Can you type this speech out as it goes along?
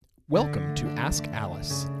Welcome to Ask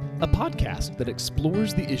Alice, a podcast that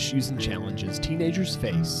explores the issues and challenges teenagers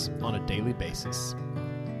face on a daily basis.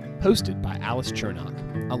 Hosted by Alice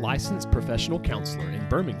Chernock, a licensed professional counselor in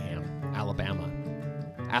Birmingham, Alabama.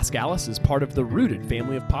 Ask Alice is part of the Rooted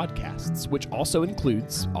family of podcasts, which also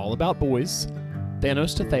includes All About Boys,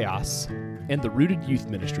 Thanos to Theos, and the Rooted Youth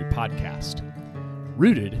Ministry podcast.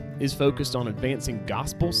 Rooted is focused on advancing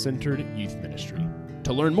gospel-centered youth ministry.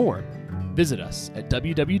 To learn more, visit us at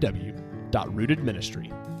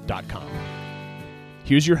www.rootedministry.com.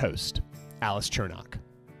 Here's your host, Alice Chernock.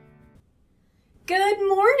 Good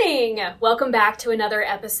morning! Welcome back to another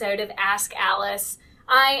episode of Ask Alice.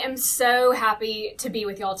 I am so happy to be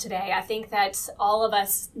with y'all today. I think that all of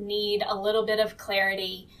us need a little bit of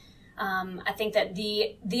clarity. I think that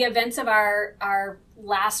the events of our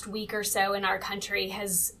last week or so in our country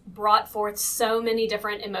has brought forth so many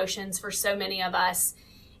different emotions for so many of us.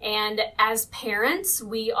 And as parents,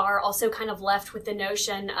 we are also kind of left with the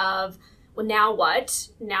notion of, well, now what?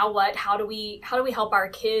 Now what? How do we help our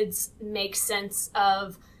kids make sense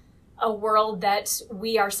of a world that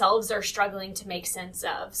we ourselves are struggling to make sense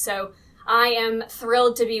of? So I am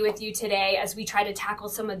thrilled to be with you today as we try to tackle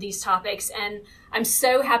some of these topics. And I'm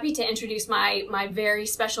so happy to introduce my very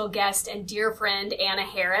special guest and dear friend, Anna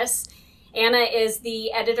Harris. Anna is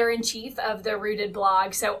the editor-in-chief of the Rooted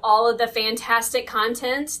blog. So all of the fantastic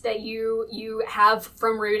content that you have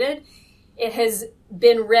from Rooted, it has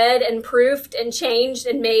been read and proofed and changed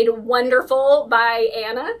and made wonderful by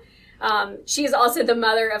Anna. She is also the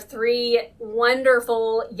mother of 3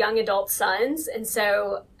 wonderful young adult sons. And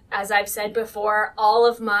so, as I've said before, all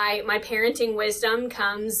of my parenting wisdom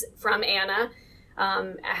comes from Anna.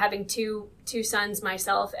 Having two sons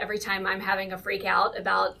myself, every time I'm having a freak out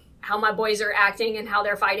about how my boys are acting and how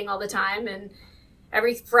they're fighting all the time, and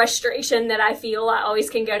every frustration that I feel, I always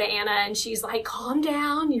can go to Anna, and she's like, calm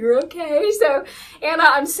down, you're okay. So Anna,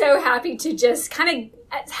 I'm so happy to just kind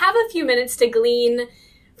of have a few minutes to glean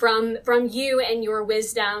from you and your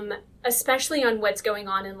wisdom, especially on what's going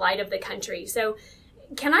on in light of the country. So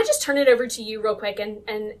can I just turn it over to you real quick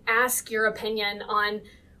and ask your opinion on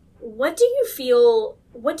what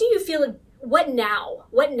now?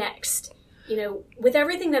 What next? You know, with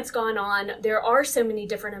everything that's gone on, there are so many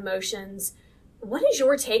different emotions. What is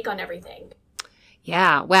your take on everything?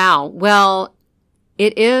 Yeah, wow. Well,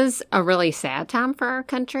 it is a really sad time for our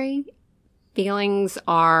country. Feelings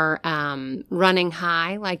are running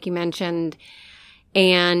high, like you mentioned,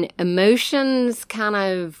 and emotions kind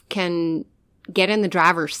of can get in the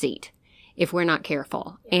driver's seat if we're not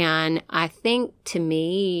careful. Yeah. And I think, to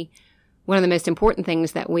me, one of the most important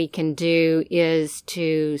things that we can do is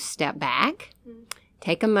to step back,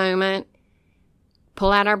 take a moment,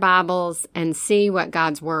 pull out our Bibles, and see what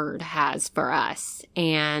God's Word has for us,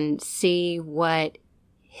 and see what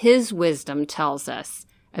His wisdom tells us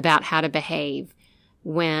about how to behave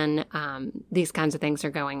when these kinds of things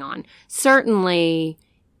are going on. Certainly,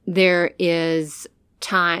 there is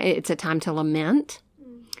time. It's a time to lament,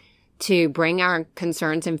 to bring our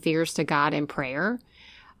concerns and fears to God in prayer,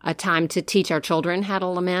 a time to teach our children how to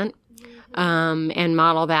lament, and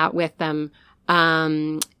model that with them.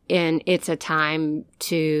 And it's a time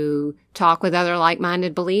to talk with other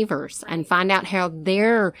like-minded believers and find out how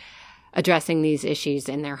they're addressing these issues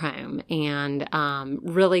in their home, and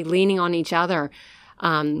really leaning on each other.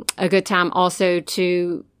 A good time also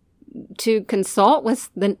to consult with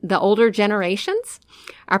the older generations,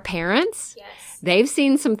 our parents. Yes. They've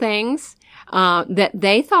seen some things that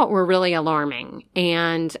they thought were really alarming,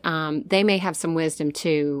 and they may have some wisdom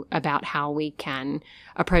too about how we can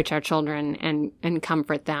approach our children and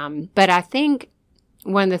comfort them. But I think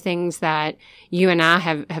one of the things that you and I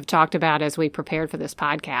have talked about as we prepared for this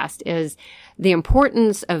podcast is the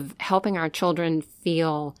importance of helping our children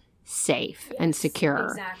feel safe and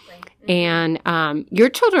secure. Exactly. And your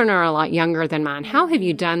children are a lot younger than mine. How have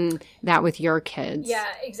you done that with your kids? Yeah,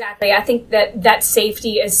 exactly. I think that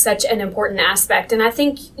safety is such an important aspect. And I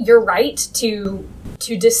think you're right to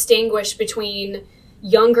distinguish between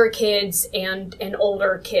younger kids and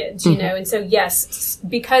older kids, you know. And so, yes,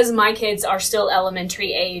 because my kids are still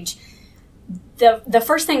elementary age, the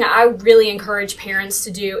first thing I really encourage parents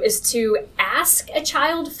to do is to ask a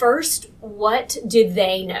child first, what do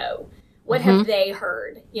they know? What have they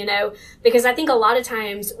heard, you know? Because I think a lot of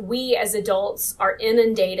times we as adults are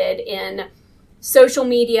inundated in social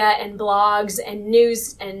media and blogs and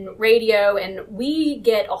news and radio, and we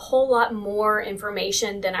get a whole lot more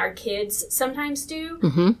information than our kids sometimes do.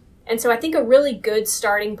 Mm-hmm. And so I think a really good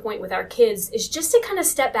starting point with our kids is just to kind of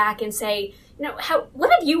step back and say, you know, what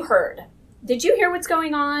have you heard? Did you hear what's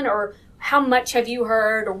going on? Or how much have you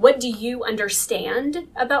heard, or what do you understand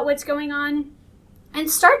about what's going on? And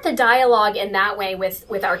start the dialogue in that way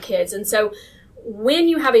with our kids. And so when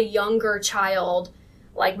you have a younger child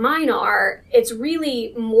like mine are, it's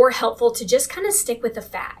really more helpful to just kind of stick with the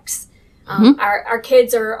facts. Our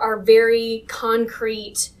kids are very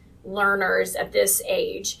concrete learners at this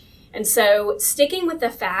age. And so sticking with the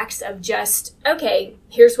facts of just, okay,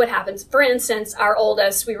 here's what happens. For instance, our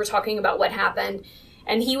oldest, we were talking about what happened,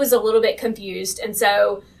 and he was a little bit confused. And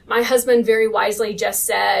so my husband very wisely just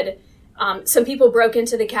said, some people broke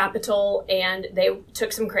into the Capitol and they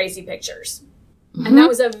took some crazy pictures. And that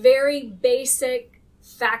was a very basic,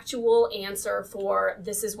 factual answer for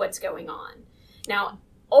this is what's going on. Now,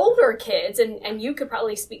 older kids, and you could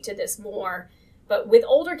probably speak to this more, but with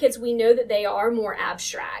older kids, we know that they are more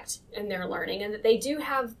abstract in their learning and that they do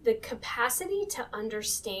have the capacity to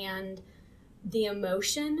understand the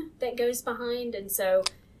emotion that goes behind. And so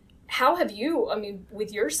how have you,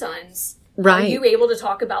 with your sons, right, are you able to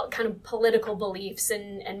talk about kind of political beliefs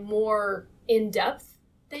and more in-depth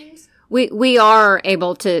things? We are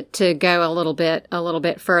able to go a little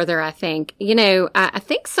bit further, I think. I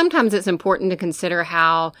think sometimes it's important to consider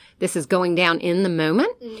how this is going down in the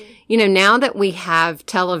moment. Now that we have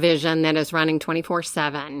television that is running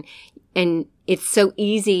 24/7, and it's so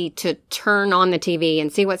easy to turn on the TV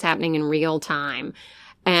and see what's happening in real time.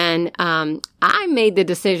 And I made the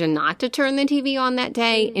decision not to turn the TV on that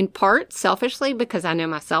day, in part selfishly, because I know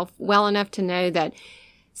myself well enough to know that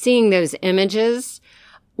seeing those images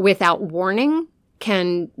without warning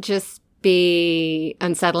can just be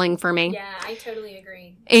unsettling for me. Yeah, I totally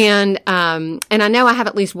agree. And I know I have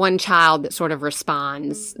at least one child that sort of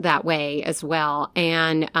responds that way as well.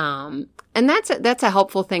 And that's a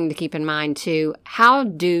helpful thing to keep in mind too. How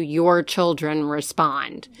do your children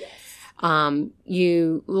respond? Yes.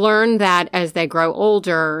 You learn that as they grow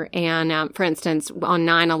older. And for instance, on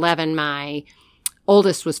 9/11, my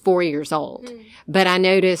oldest was 4 years old. But I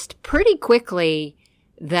noticed pretty quickly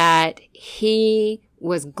that he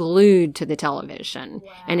was glued to the television.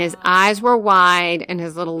 Wow. And his eyes were wide and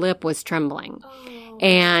his little lip was trembling. Oh.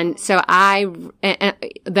 And so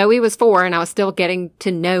though he was 4 and I was still getting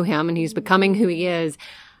to know him and he's becoming who he is,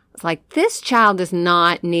 it's like, this child does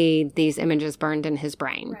not need these images burned in his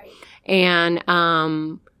brain. Right. And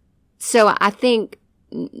so I think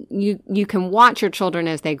you can watch your children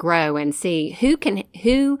as they grow and see who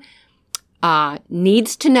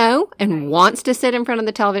needs to know and wants to sit in front of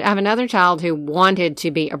the television. I have another child who wanted to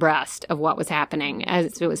be abreast of what was happening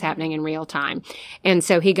as it was happening in real time. And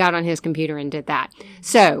so he got on his computer and did that.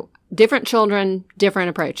 So different children, different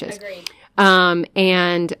approaches. Agreed.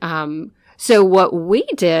 So what we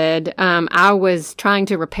did, I was trying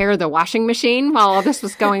to repair the washing machine while all this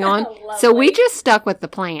was going on. So we just stuck with the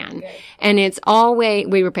plan. Okay. And it's always,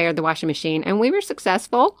 we repaired the washing machine and we were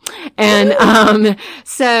successful. And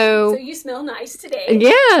so you smell nice today.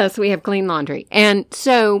 Yes, we have clean laundry. And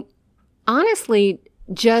so honestly,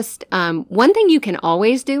 just one thing you can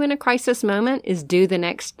always do in a crisis moment is do the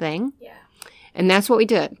next thing. Yeah. And that's what we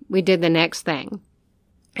did. We did the next thing.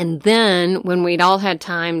 And then when we'd all had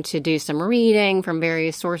time to do some reading from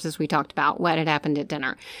various sources, we talked about what had happened at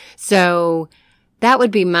dinner. So that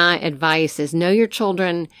would be my advice, is know your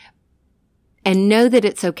children and know that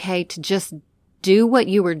it's okay to just do what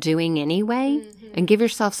you were doing anyway, and give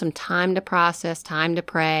yourself some time to process, time to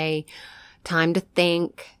pray, time to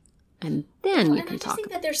think, and then you can talk. I just think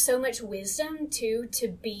that there's so much wisdom too to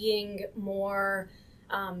being more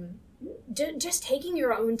just taking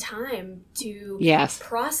your own time to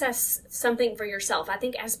process something for yourself. I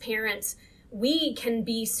think as parents, we can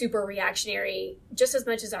be super reactionary just as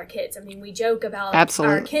much as our kids. I mean, we joke about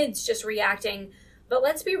our kids just reacting, but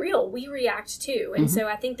let's be real, we react too. And so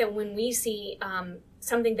I think that when we see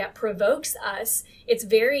something that provokes us, it's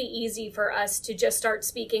very easy for us to just start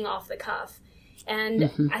speaking off the cuff.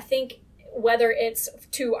 And I think whether it's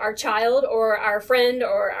to our child or our friend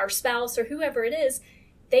or our spouse or whoever it is,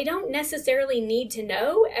 they don't necessarily need to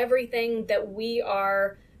know everything that we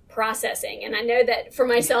are processing. And I know that for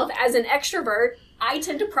myself as an extrovert, I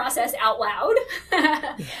tend to process out loud,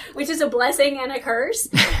 which is a blessing and a curse.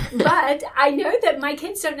 But I know that my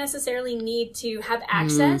kids don't necessarily need to have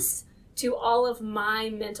access to all of my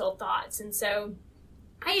mental thoughts. And so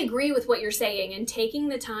I agree with what you're saying, and taking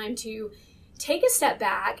the time to take a step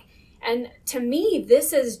back. And to me,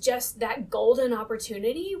 this is just that golden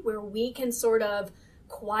opportunity where we can sort of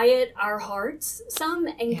quiet our hearts some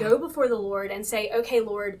and go before the Lord and say, okay,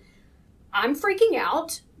 Lord, I'm freaking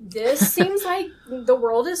out. This seems like the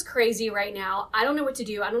world is crazy right now. I don't know what to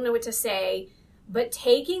do. I don't know what to say. But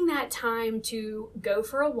taking that time to go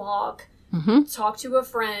for a walk, talk to a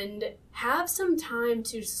friend, have some time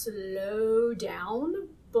to slow down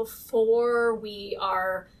before we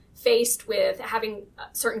are faced with having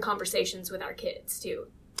certain conversations with our kids too.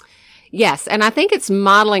 Yes, and I think it's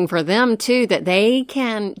modeling for them too that they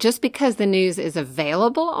can, just because the news is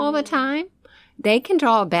available all the time, they can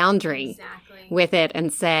draw a boundary with it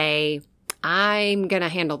and say, I'm going to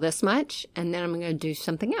handle this much, and then I'm going to do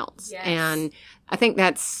something else. Yes. And I think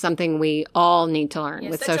that's something we all need to learn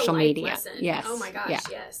with social media. Lesson. Yes. Oh my gosh.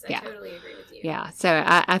 Yes. I totally agree with you. Yeah. So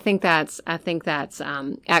I think that's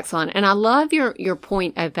excellent. And I love your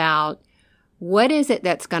point about what is it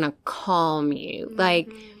that's going to calm you? Mm-hmm.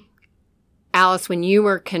 Like, Alice, when you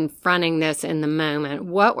were confronting this in the moment,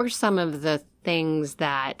 what were some of the things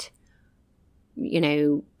that,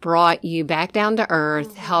 brought you back down to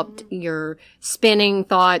earth, helped your spinning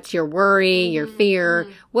thoughts, your worry, your fear?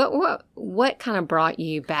 What kind of brought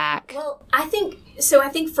you back? Well, I think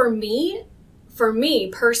for me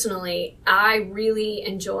personally, I really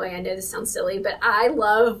enjoy, I know this sounds silly, but I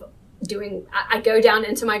love I go down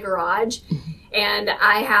into my garage and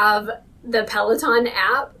I have the Peloton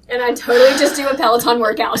app and I totally just do a Peloton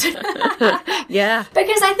workout. Yeah.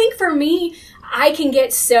 Because I think for me, I can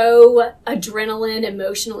get so adrenaline,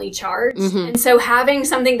 emotionally charged. And so having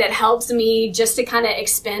something that helps me just to kind of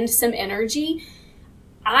expend some energy,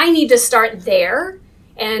 I need to start there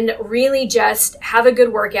and really just have a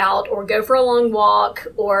good workout or go for a long walk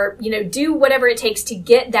or, do whatever it takes to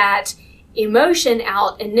get that emotion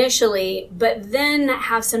out initially, but then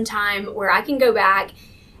have some time where I can go back.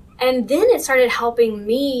 And then it started helping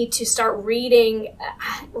me to start reading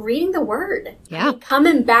the word. Yeah.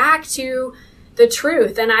 Coming back to the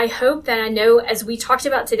truth. And I hope that I know, as we talked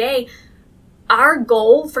about today, our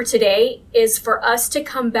goal for today is for us to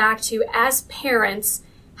come back to, as parents,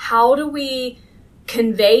 how do we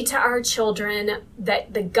convey to our children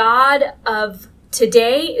that the God of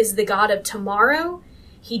today is the God of tomorrow.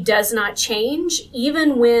 He does not change.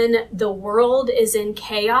 Even when the world is in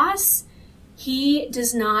chaos, He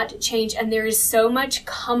does not change. And there is so much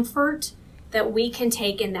comfort that we can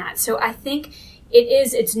take in that. So I think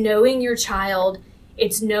it's knowing your child.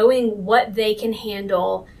 It's knowing what they can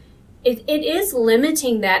handle. It is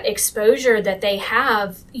limiting that exposure that they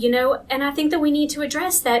have, and I think that we need to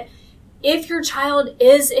address that. If your child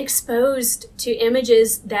is exposed to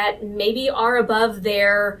images that maybe are above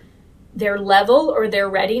their level or their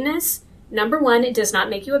readiness, number one, it does not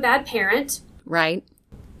make you a bad parent. Right.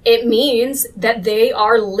 It means that they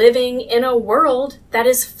are living in a world that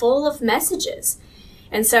is full of messages.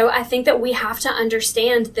 And so I think that we have to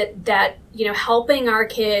understand that helping our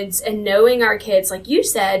kids and knowing our kids, like you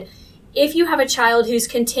said, if you have a child who's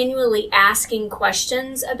continually asking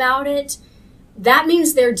questions about it, that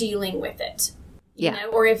means they're dealing with it. Yeah.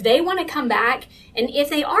 Or if they want to come back, and if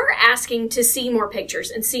they are asking to see more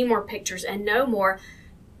pictures and know more,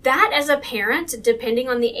 that as a parent, depending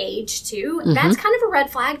on the age too, that's kind of a red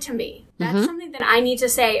flag to me. That's something that I need to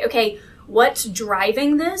say, okay, what's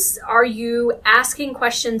driving this? Are you asking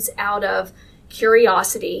questions out of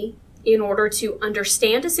curiosity in order to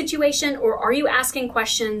understand a situation, or are you asking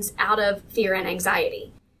questions out of fear and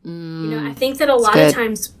anxiety? I think that a lot of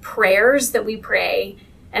times prayers that we pray,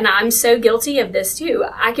 and I'm so guilty of this too,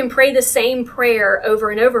 I can pray the same prayer over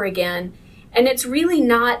and over again, and it's really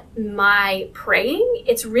not my praying,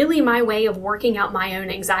 it's really my way of working out my own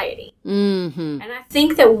anxiety. And I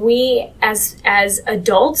think that we as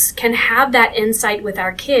adults can have that insight with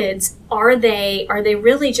our kids. Are they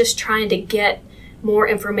really just trying to get more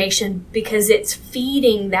information because it's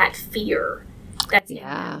feeding that fear that's in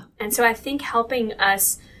them? And so I think helping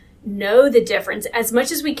us know the difference as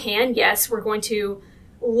much as we can. Yes, we're going to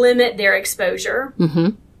limit their exposure,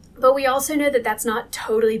 but we also know that that's not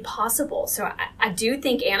totally possible. So I do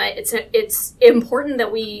think, Anna, it's important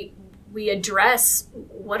that we address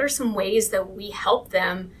what are some ways that we help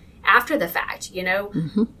them after the fact.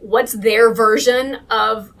 What's their version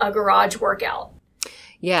of a garage workout?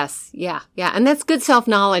 Yes. Yeah. And that's good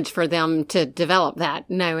self-knowledge for them to develop that,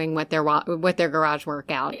 knowing what their garage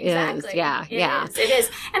workout is. Yeah. It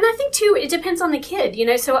is. And I think too, it depends on the kid,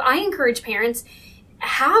 so I encourage parents,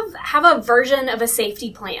 have a version of a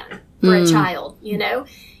safety plan for a child,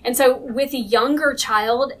 And so with a younger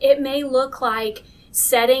child, it may look like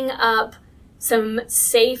setting up some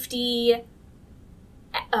safety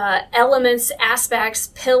elements,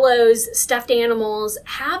 aspects, pillows, stuffed animals,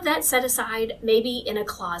 have that set aside maybe in a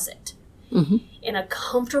closet, in a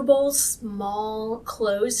comfortable, small,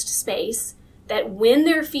 closed space, that when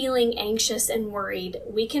they're feeling anxious and worried,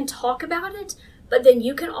 we can talk about it, but then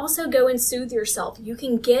you can also go and soothe yourself. You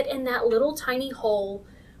can get in that little tiny hole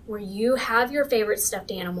where you have your favorite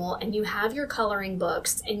stuffed animal and you have your coloring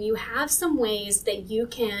books and you have some ways that you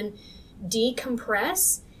can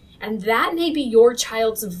decompress, and that may be your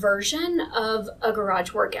child's version of a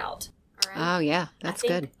garage workout. All right? Oh, yeah, that's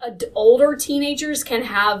good. Older teenagers can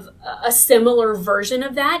have a similar version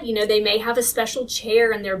of that. You know, they may have a special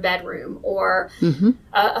chair in their bedroom or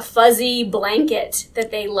a fuzzy blanket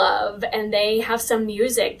that they love, and they have some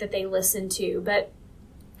music that they listen to. But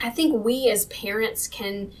I think we as parents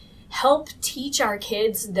can help teach our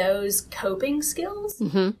kids those coping skills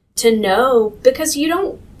to know, because you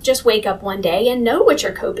don't just wake up one day and know what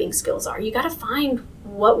your coping skills are. You got to find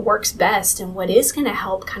what works best and what is going to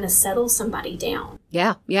help kind of settle somebody down.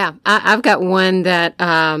 Yeah. I've got one that,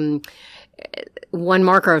 one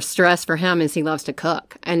marker of stress for him is he loves to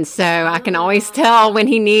cook. And so I can always tell when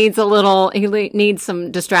he needs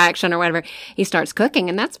some distraction or whatever, he starts cooking,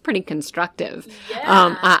 and that's pretty constructive.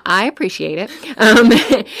 Yeah. I appreciate it.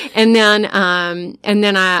 And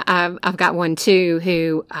then I've got one too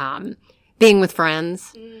who, being with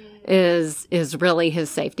friends is really his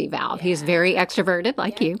safety valve. Yeah. He's very extroverted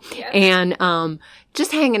like you. Yeah. And,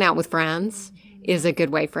 just hanging out with friends is a good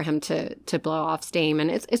way for him to blow off steam. And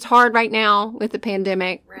it's hard right now with the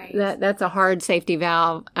pandemic. Right. That's a hard safety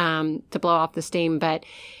valve, to blow off the steam, but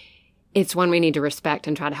it's one we need to respect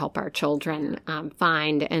and try to help our children,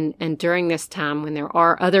 find. And during this time when there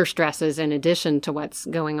are other stresses in addition to what's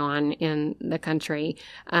going on in the country,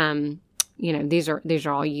 these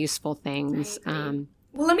are all useful things.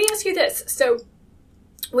 Well, let me ask you this. So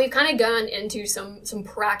we've kind of gone into some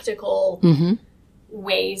practical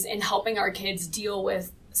ways in helping our kids deal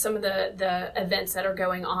with some of the events that are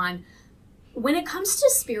going on. When it comes to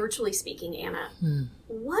spiritually speaking, Anna,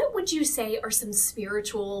 what would you say are some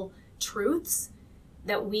spiritual truths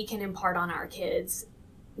that we can impart on our kids,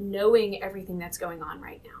 knowing everything that's going on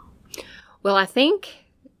right now? Well, I think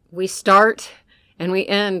we start and we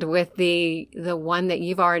end with the one that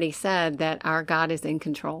you've already said, that our God is in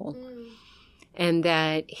control and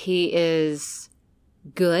that He is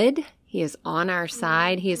good. He is on our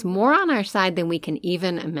side. He is more on our side than we can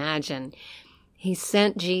even imagine. He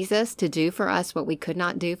sent Jesus to do for us what we could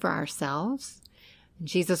not do for ourselves.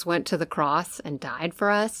 Jesus went to the cross and died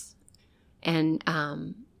for us, and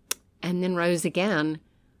then rose again,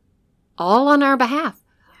 all on our behalf,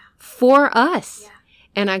 for us. Yeah.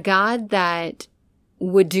 And a God that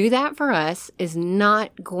would do that for us is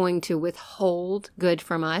not going to withhold good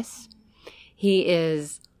from us. He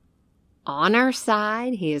is on our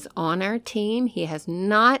side. He is on our team. He has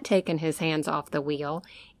not taken His hands off the wheel,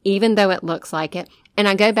 even though it looks like it. And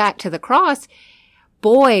I go back to the cross.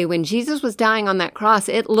 Boy, when Jesus was dying on that cross,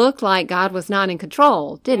 it looked like God was not in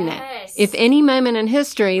control, didn't it? If any moment in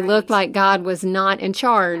history looked like God was not in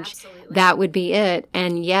charge, that would be it.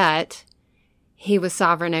 And yet, He was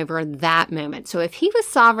sovereign over that moment. So if He was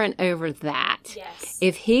sovereign over that,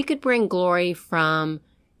 if He could bring glory from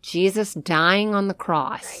Jesus dying on the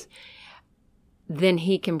cross, then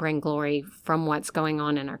He can bring glory from what's going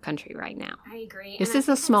on in our country right now. I agree. This is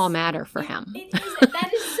a small matter for Him. It is.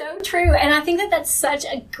 That is so true. And I think that that's such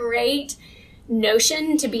a great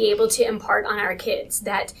notion to be able to impart on our kids,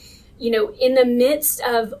 that, in the midst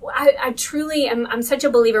of, I truly am, I'm such a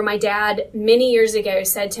believer. My dad many years ago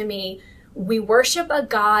said to me, we worship a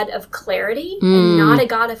God of clarity and not a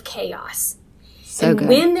God of chaos. So good.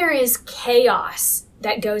 When there is chaos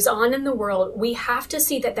that goes on in the world, we have to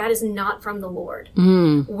see that is not from the Lord.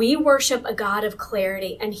 We worship a God of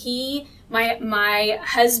clarity. And my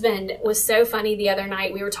husband was so funny the other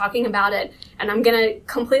night. We were talking about it, and I'm going to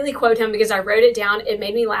completely quote him because I wrote it down. It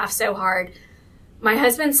made me laugh so hard. My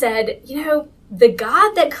husband said, the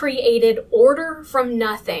God that created order from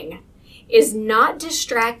nothing is not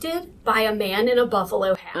distracted by a man in a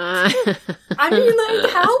buffalo hat. I mean,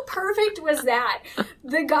 how perfect was that?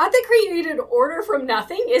 The God that created order from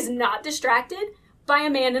nothing is not distracted by a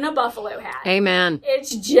man in a buffalo hat. Amen.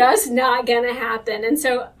 It's just not going to happen. And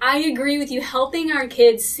so I agree with you, helping our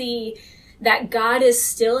kids see that God is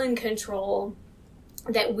still in control,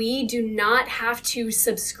 that we do not have to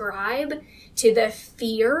subscribe to the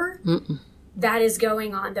fear that is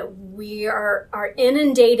going on, that we are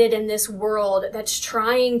inundated in this world that's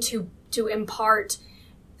trying to impart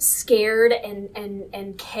scared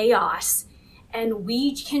and chaos, and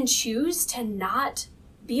we can choose to not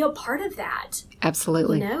be a part of that.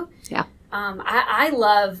 Absolutely. Yeah. I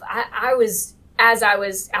was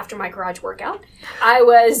after my garage workout, I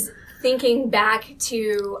was thinking back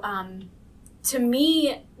to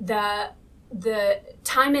me, the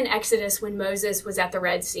time in Exodus when Moses was at the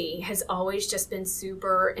Red Sea has always just been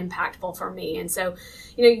super impactful for me. And so,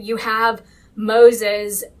 you have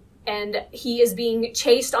Moses and he is being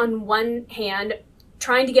chased on one hand,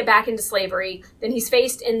 trying to get back into slavery. Then he's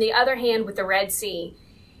faced in the other hand with the Red Sea.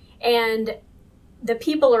 And the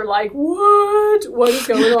people are like, what is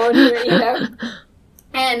going on here,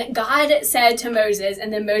 And God said to Moses,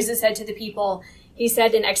 and then Moses said to the people, he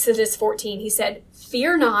said in Exodus 14, he said,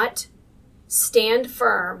 "Fear not, stand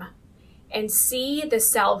firm, and see the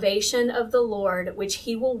salvation of the Lord, which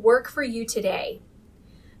he will work for you today.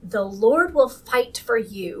 The Lord will fight for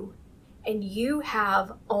you, and you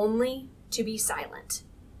have only to be silent."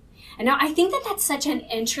 And now I think that that's such an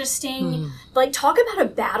interesting, talk about a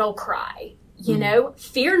battle cry,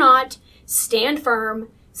 fear not, stand firm,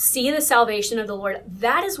 see the salvation of the Lord.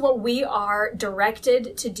 That is what we are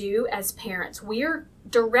directed to do as parents. We are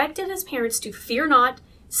directed as parents to fear not,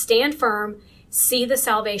 stand firm, see the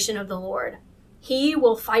salvation of the Lord. He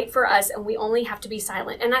will fight for us, and we only have to be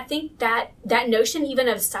silent. And I think that notion even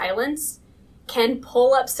of silence can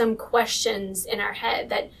pull up some questions in our head,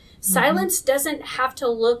 that silence doesn't have to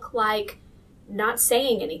look like not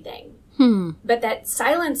saying anything, but that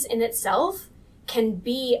silence in itself can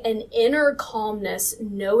be an inner calmness,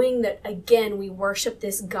 knowing that, again, we worship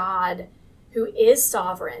this God who is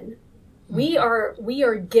sovereign. We are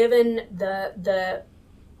given the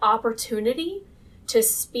opportunity to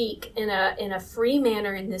speak in a free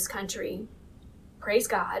manner in this country. Praise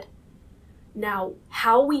God. Now,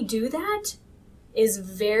 how we do that is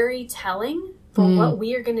very telling for what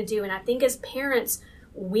we are going to do. And I think as parents,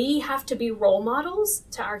 we have to be role models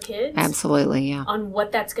to our kids. Absolutely, yeah. On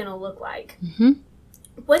what that's going to look like.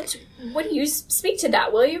 What do you speak to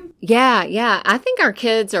that, will you? Yeah. I think our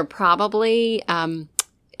kids are probably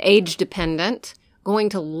age dependent, going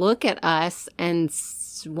to look at us and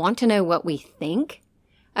want to know what we think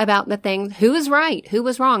about the things. Who is right? Who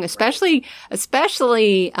was wrong? Especially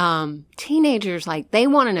teenagers, they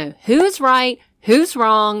want to know who's right, who's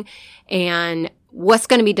wrong, and what's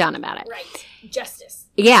going to be done about it. Right. Justice.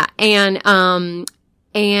 Yeah. And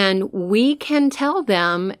we can tell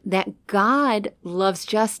them that God loves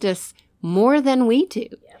justice more than we do.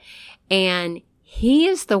 Yep. And he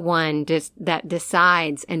is the one that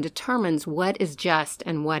decides and determines what is just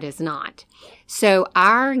and what is not. So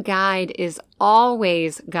our guide is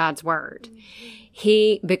always God's word.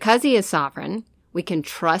 Because he is sovereign, we can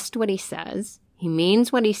trust what he says. He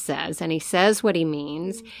means what he says, and he says what he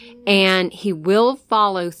means, and he will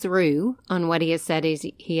follow through on what he has said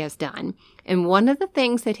he has done. And one of the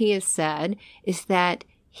things that he has said is that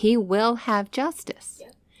he will have justice.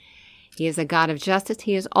 Yep. He is a God of justice.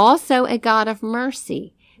 He is also a God of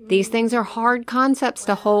mercy. These things are hard concepts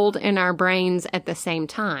to hold in our brains at the same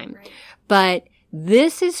time. Right. But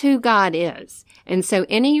this is who God is. And so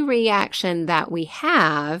any reaction that we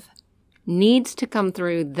have needs to come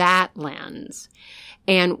through that lens.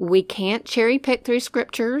 And we can't cherry pick through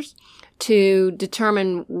scriptures to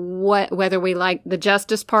determine whether we like the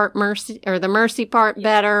justice part or the mercy part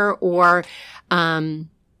better, or and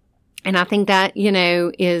I think that,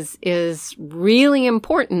 is really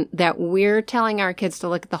important, that we're telling our kids to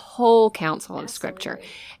look at the whole counsel of scripture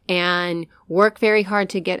and work very hard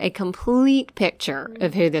to get a complete picture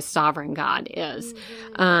of who this sovereign God is.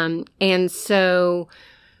 And so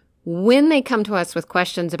when they come to us with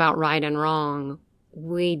questions about right and wrong,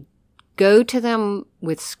 we go to them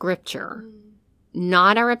with scripture,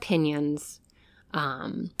 not our opinions,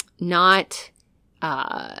 not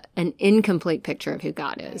an incomplete picture of who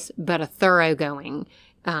God is, but a thoroughgoing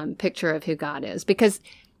picture of who God is. Because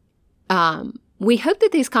we hope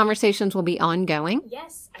that these conversations will be ongoing.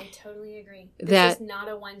 Yes, I totally agree. This is not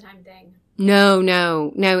a one-time thing. No.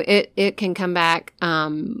 It can come back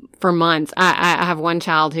for months. I have one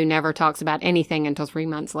child who never talks about anything until 3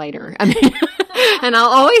 months later. I mean, and I'll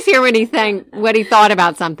always hear what he thought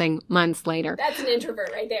about something months later. That's an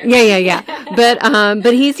introvert right there. Yeah.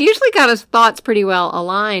 But he's usually got his thoughts pretty well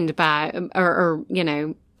aligned by, or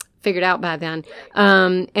figured out by then.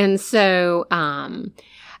 And so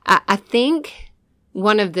I think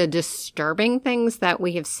one of the disturbing things that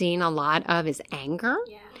we have seen a lot of is anger.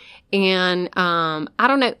 Yeah. And I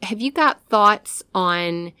don't know, have you got thoughts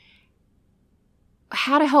on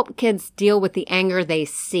how to help kids deal with the anger they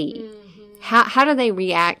see? How do they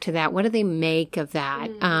react to that? What do they make of that?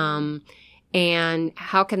 And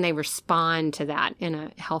how can they respond to that in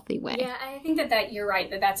a healthy way? Yeah, I think that you're right,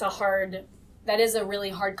 that is a really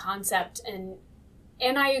hard concept. And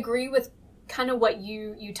I agree with kind of what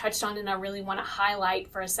you touched on, and I really want to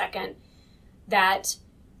highlight for a second that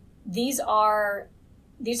these are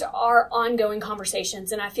ongoing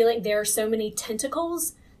conversations, and I feel like there are so many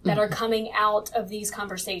tentacles that are coming out of these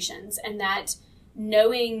conversations, and that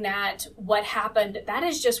knowing that what happened, that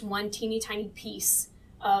is just one teeny tiny piece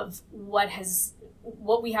of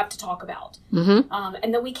what we have to talk about.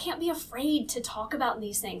 And that we can't be afraid to talk about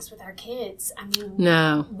these things with our kids. I mean,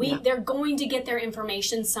 they're going to get their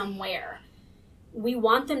information somewhere. We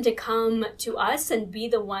want them to come to us and be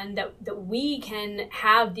the one that we can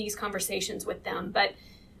have these conversations with them. But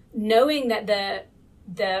knowing that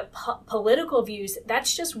the political views,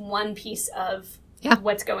 that's just one piece of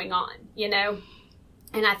what's going on, you know?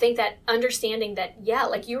 And I think that understanding that,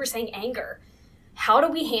 like you were saying, anger. How do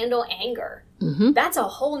we handle anger? That's a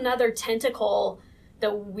whole nother tentacle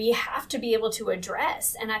that we have to be able to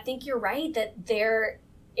address. And I think you're right that there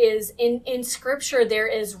is, in Scripture, there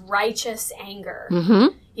is righteous anger,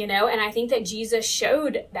 you know? And I think that Jesus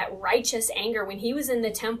showed that righteous anger when he was in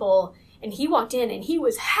the temple and he walked in and he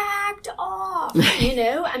was hacked off, you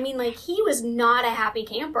know? I mean, like, he was not a happy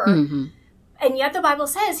camper. And yet the Bible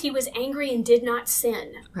says he was angry and did not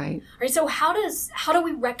sin. Right. So how do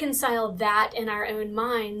we reconcile that in our own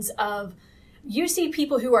minds of, you see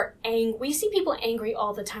people who are angry, we see people angry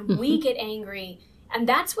all the time. We get angry. And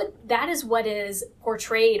that is what is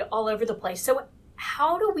portrayed all over the place. So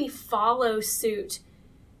how do we follow suit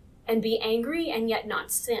and be angry and yet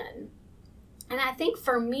not sin? And I think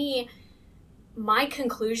for me, my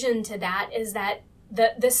conclusion to that is that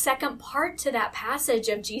the second part to that passage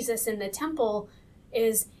of Jesus in the temple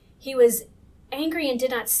is he was angry and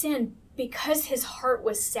did not sin because his heart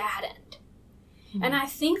was saddened. And I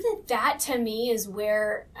think that to me is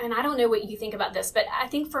where, and I don't know what you think about this, but I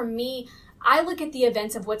think for me, I look at the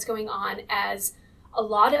events of what's going on as a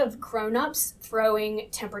lot of grown-ups throwing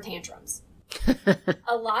temper tantrums.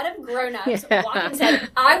 A lot of grown-ups walk and said,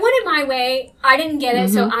 I want it my way. I didn't get it.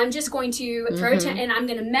 So I'm just going to throw it and I'm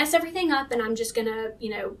going to mess everything up and I'm just going to, you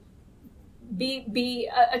know, be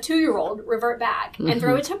a 2-year-old, revert back and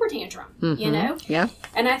throw a temper tantrum, you know? Yeah.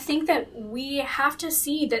 And I think that we have to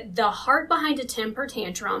see that the heart behind a temper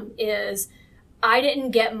tantrum is, I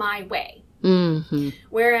didn't get my way.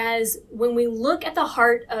 Whereas when we look at the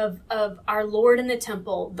heart of our Lord in the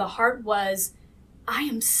temple, the heart was, I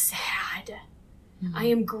am sad. I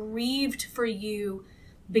am grieved for you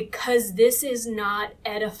because this is not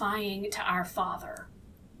edifying to our Father.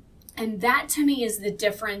 And that to me is the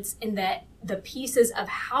difference in that the pieces of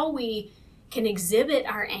how we can exhibit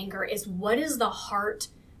our anger is, what is the heart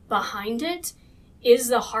behind it? Is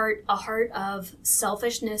the heart a heart of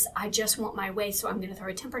selfishness? I just want my way, so I'm going to throw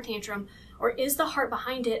a temper tantrum. Or is the heart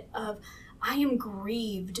behind it of, I am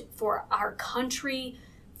grieved for our country,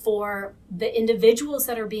 for the individuals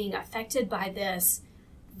that are being affected by this?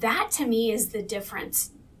 That to me is the difference.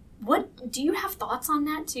 What do you have thoughts on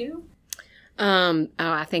that too?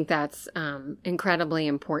 I think that's incredibly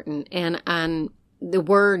important. And the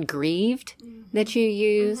word grieved that you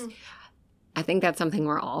use, I think that's something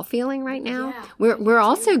we're all feeling right now. Yeah, we're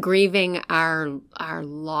also grieving our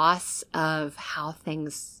loss of how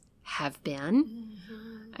things have been.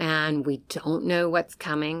 And we don't know what's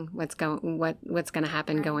coming, what's going to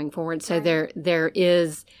happen going forward. So there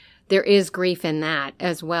is grief in that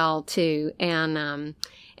as well too. And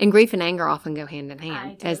grief and anger often go hand in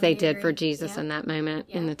hand, as they did for Jesus in that moment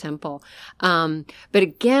in the temple. But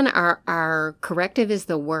again, our corrective is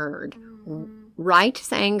the word.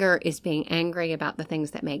 Righteous anger is being angry about the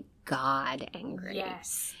things that make God angry.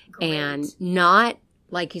 Yes. Great. And not,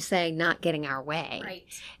 like you say, not getting our way. Right.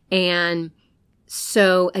 And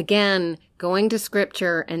so again, going to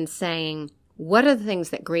Scripture and saying, what are the things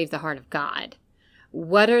that grieve the heart of God?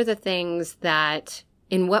 What are the things that,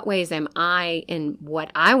 in what ways am I, in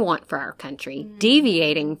what I want for our country,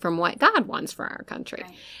 deviating from what God wants for our country?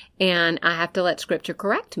 Right. And I have to let Scripture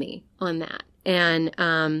correct me on that. And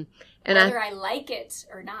whether I like it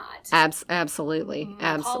or not. Absolutely.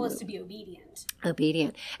 Absolutely. Call us to be obedient.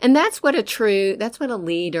 Obedient. And that's what a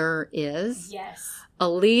leader is. Yes. A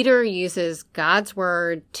leader uses God's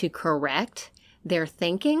word to correct their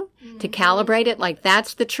thinking, to calibrate it. Like,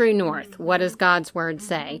 that's the true north. What does God's word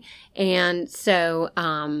say? And so,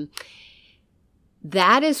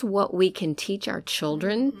 that is what we can teach our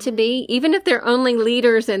children to be, even if they're only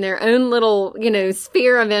leaders in their own little,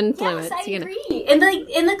 sphere of influence. Yes, I agree.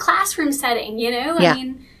 In the classroom setting, I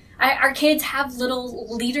mean, our kids have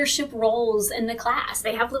little leadership roles in the class.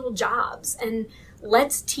 They have little jobs, and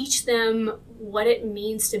let's teach them what it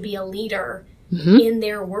means to be a leader in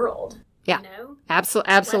their world. Yeah,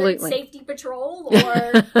 absolutely. Whether it's safety patrol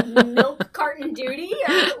or milk carton duty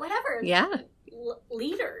or whatever. Yeah.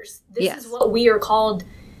 Leaders. This is what we are called,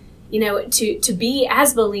 to be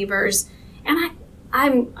as believers. And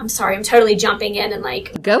I'm sorry, I'm totally jumping in and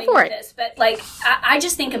go for it. This, but I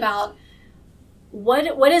just think about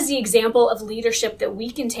what is the example of leadership that we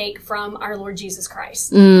can take from our Lord Jesus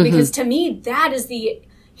Christ? Because to me, that is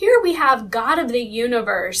here we have God of the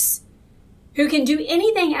universe who can do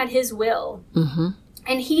anything at his will. Mm-hmm.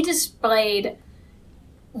 And he displayed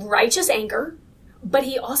righteous anger, but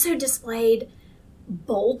he also displayed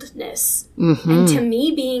boldness. Mm-hmm. And to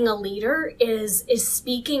me, being a leader is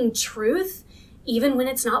speaking truth even when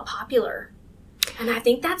it's not popular. And I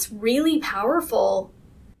think that's really powerful.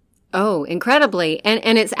 Oh, incredibly.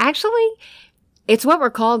 And it's actually, it's what we're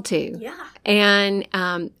called to. Yeah. And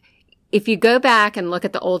if you go back and look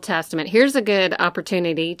at the Old Testament, here's a good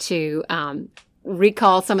opportunity to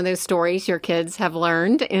recall some of those stories your kids have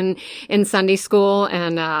learned in Sunday school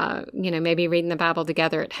and, maybe reading the Bible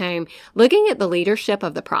together at home. Looking at the leadership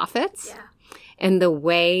of the prophets and the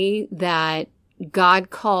way that God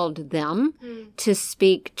called them to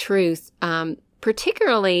speak truth.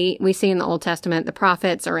 Particularly, we see in the Old Testament, the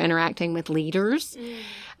prophets are interacting with leaders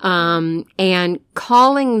and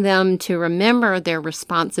calling them to remember their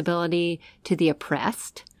responsibility to the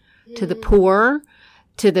oppressed, to the poor,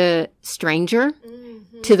 to the stranger,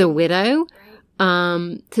 to the widow.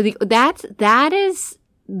 That is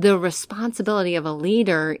the responsibility of a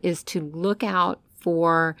leader, is to look out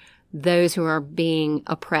for those who are being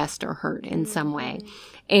oppressed or hurt in some way.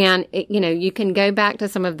 And, you can go back to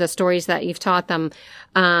some of the stories that you've taught them.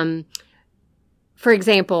 For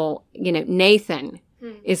example, Nathan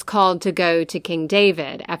is called to go to King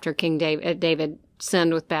David after David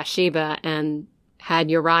sinned with Bathsheba and had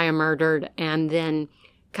Uriah murdered, and then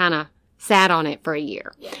kind of sat on it for a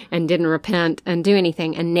year and didn't repent and do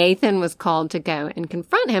anything. And Nathan was called to go and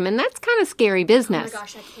confront him. And that's kind of scary business. Oh my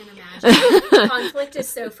gosh, I can't imagine. Conflict is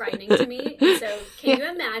so frightening to me. So can you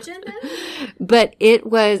imagine that? But it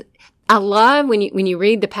was, I love when you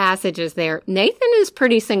read the passages there, Nathan is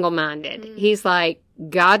pretty single-minded. He's like,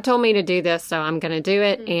 God told me to do this, so I'm going to do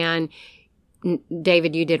it. And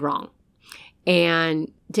David, you did wrong.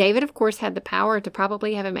 And David, of course, had the power to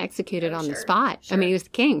probably have him executed on the spot. Sure. I mean, he was the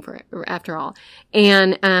king after all.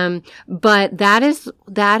 And, but that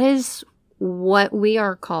is what we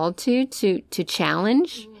are called to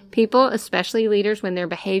challenge people, especially leaders, when their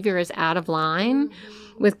behavior is out of line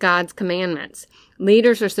with God's commandments.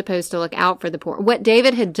 Leaders are supposed to look out for the poor. What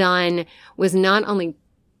David had done was not only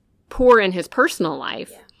poor in his personal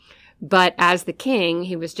life, but as the king,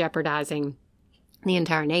 he was jeopardizing the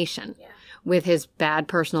entire nation with his bad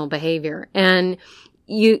personal behavior. And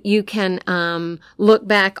you can look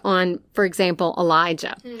back on, for example,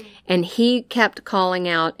 Elijah. And he kept calling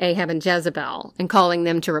out Ahab and Jezebel and calling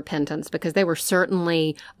them to repentance because they were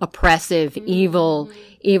certainly oppressive, evil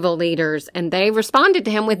leaders. And they responded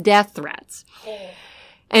to him with death threats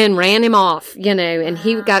and ran him off, and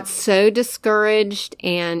he got so discouraged.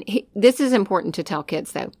 And this is important to tell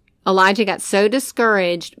kids, though. Elijah got so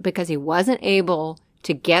discouraged because he wasn't able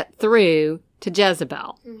to get through to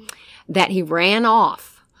Jezebel that he ran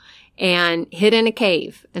off and hid in a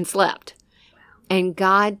cave and slept. And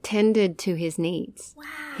God tended to his needs. Wow.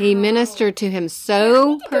 He ministered to him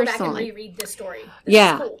so personally. Go back and reread this story. This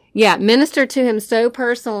is cool. Yeah, ministered to him so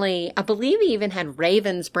personally. I believe he even had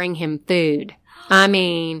ravens bring him food. I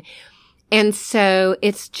mean, and so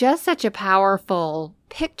it's just such a powerful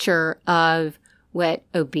picture of what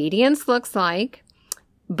obedience looks like,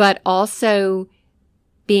 but also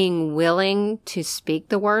being willing to speak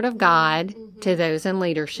the word of God to those in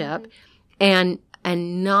leadership and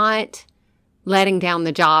not letting down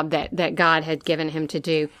the job that God had given him to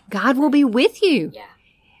do. God will be with you. Yeah.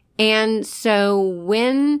 And so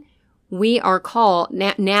when we are called,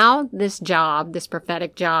 now this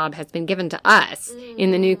prophetic job has been given to us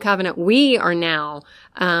in the new covenant. We are now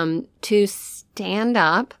to stand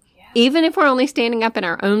up, even if we're only standing up in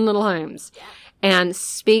our own little homes, and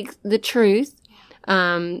speak the truth,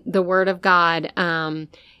 the word of God. That's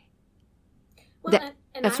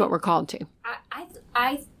what we're called to.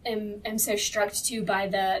 I am so struck too by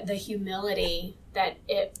the humility that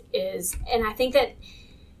it is, and I think that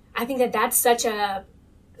that's such a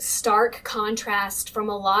stark contrast from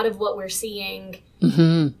a lot of what we're seeing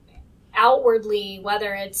outwardly,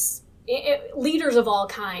 whether it's leaders of all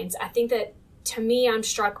kinds. I think that, to me, I'm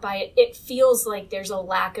struck by it. It feels like there's a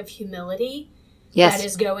lack of humility that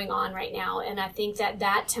is going on right now, and I think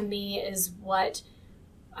that to me is what.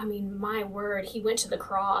 I mean, my word, he went to the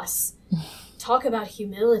cross. Talk about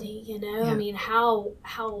humility, Yeah. I mean, how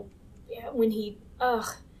when he,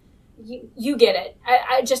 you get it.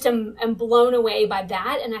 I just am blown away by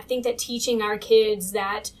that. And I think that teaching our kids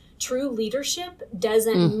that true leadership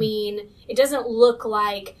doesn't mean, it doesn't look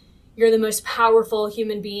like you're the most powerful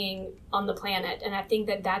human being on the planet. And I think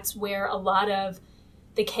that that's where a lot of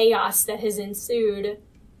the chaos that has ensued,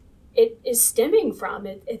 it is stemming from.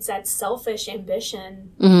 It's that selfish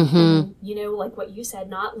ambition. like what you said,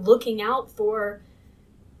 not looking out for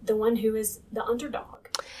the one who is the underdog,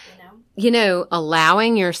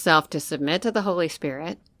 allowing yourself to submit to the Holy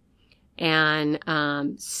Spirit and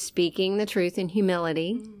speaking the truth in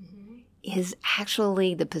humility is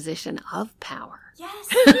actually the position of power. Yes,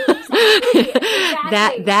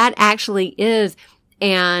 exactly. That actually is.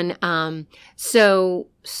 And so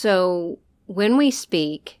when we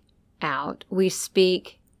speak out, we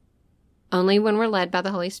speak only when we're led by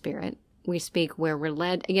the Holy Spirit. We speak where we're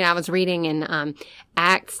led. I was reading in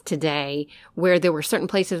Acts today where there were certain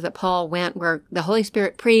places that Paul went where the Holy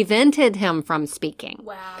Spirit prevented him from speaking.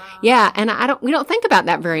 Wow. Yeah, and we don't think about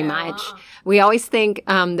that very much. We always think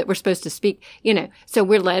that we're supposed to speak, so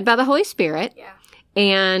we're led by the Holy Spirit. Yeah.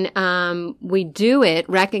 And we do it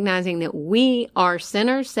recognizing that we are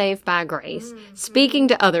sinners saved by grace, speaking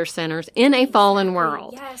to other sinners in a fallen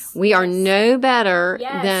world. Yes. We are no better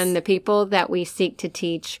than the people that we seek to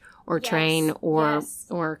teach or train or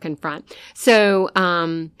confront. So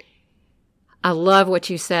I love what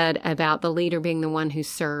you said about the leader being the one who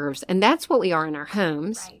serves. And that's what we are in our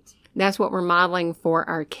homes. Right. That's what we're modeling for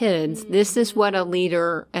our kids. This is what a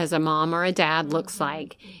leader as a mom or a dad looks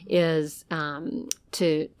like, is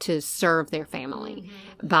to serve their family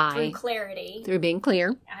by through being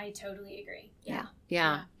clear. I totally agree.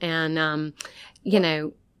 Yeah. And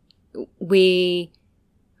we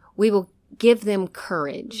will give them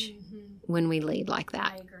courage when we lead like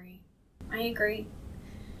that. I agree.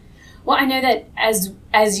 Well, I know that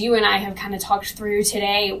as you and I have kind of talked through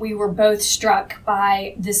today, we were both struck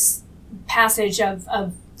by this passage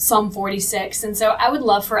of Psalm 46. And so I would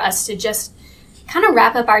love for us to just kind of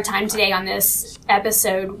wrap up our time today on this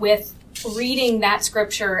episode with reading that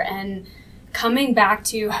scripture and coming back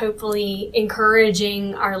to hopefully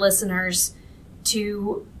encouraging our listeners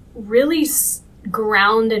to really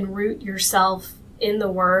ground and root yourself in the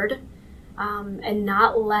Word, and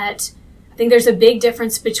not let... I think there's a big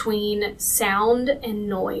difference between sound and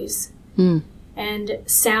noise. And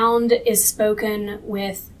sound is spoken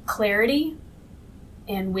with clarity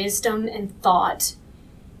and wisdom and thought,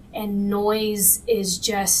 and noise is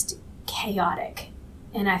just chaotic.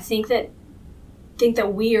 And I think that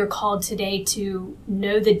we are called today to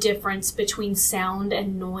know the difference between sound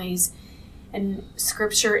and noise. And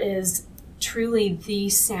Scripture is truly the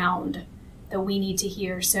sound that we need to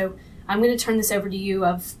hear. So I'm going to turn this over to you,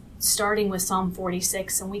 of starting with Psalm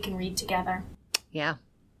 46, and we can read together. Yeah.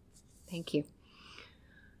 Thank you.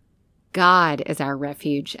 God is our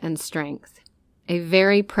refuge and strength, a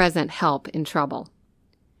very present help in trouble.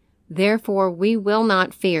 Therefore we will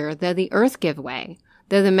not fear, though the earth give way,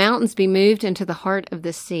 though the mountains be moved into the heart of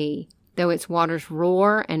the sea, though its waters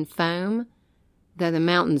roar and foam, though the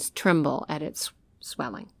mountains tremble at its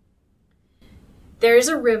swelling. There is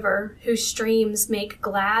a river whose streams make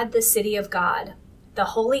glad the city of God, the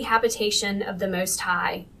holy habitation of the Most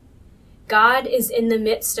High. God is in the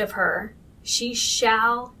midst of her. She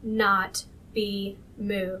shall not be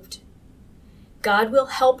moved. God will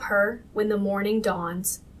help her when the morning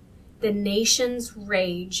dawns. The nations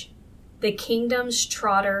rage, the kingdoms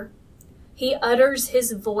totter. He utters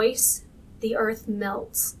his voice, the earth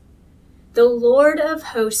melts. The Lord of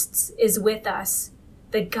hosts is with us.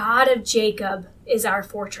 The God of Jacob is our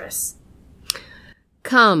fortress.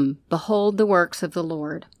 Come, behold the works of the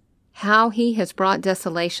Lord, how he has brought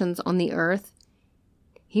desolations on the earth.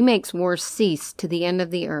 He makes wars cease to the end of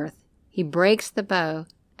the earth. He breaks the bow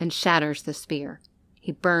and shatters the spear.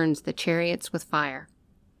 He burns the chariots with fire.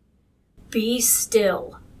 Be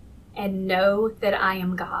still and know that I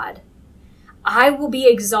am God. I will be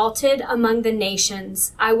exalted among the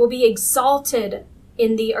nations. I will be exalted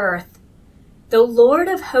in the earth. The Lord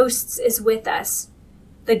of hosts is with us.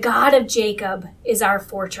 The God of Jacob is our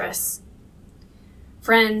fortress.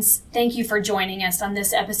 Friends, thank you for joining us on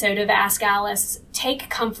this episode of Ask Alice. Take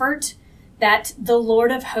comfort that the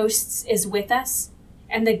Lord of hosts is with us,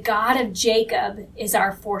 and the God of Jacob is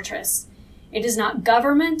our fortress. It is not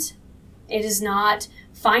government. It is not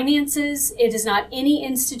finances. It is not any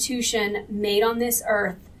institution made on this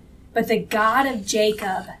earth, but the God of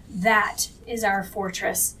Jacob, that is our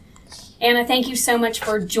fortress. Anna, thank you so much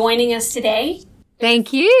for joining us today.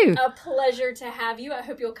 Thank you. A pleasure to have you. I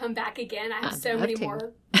hope you'll come back again. I have so many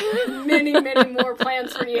more, many more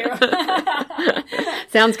plans for you.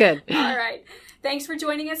 Sounds good. All right. Thanks for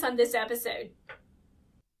joining us on this episode.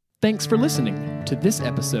 Thanks for listening to this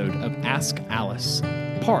episode of Ask Alice,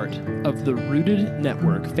 part of the Rooted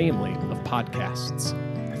Network family of podcasts.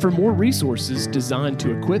 For more resources designed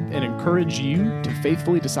to equip and encourage you to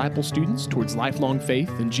faithfully disciple students towards lifelong faith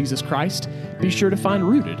in Jesus Christ, be sure to find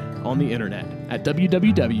Rooted on the internet at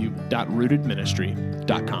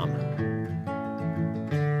www.rootedministry.com.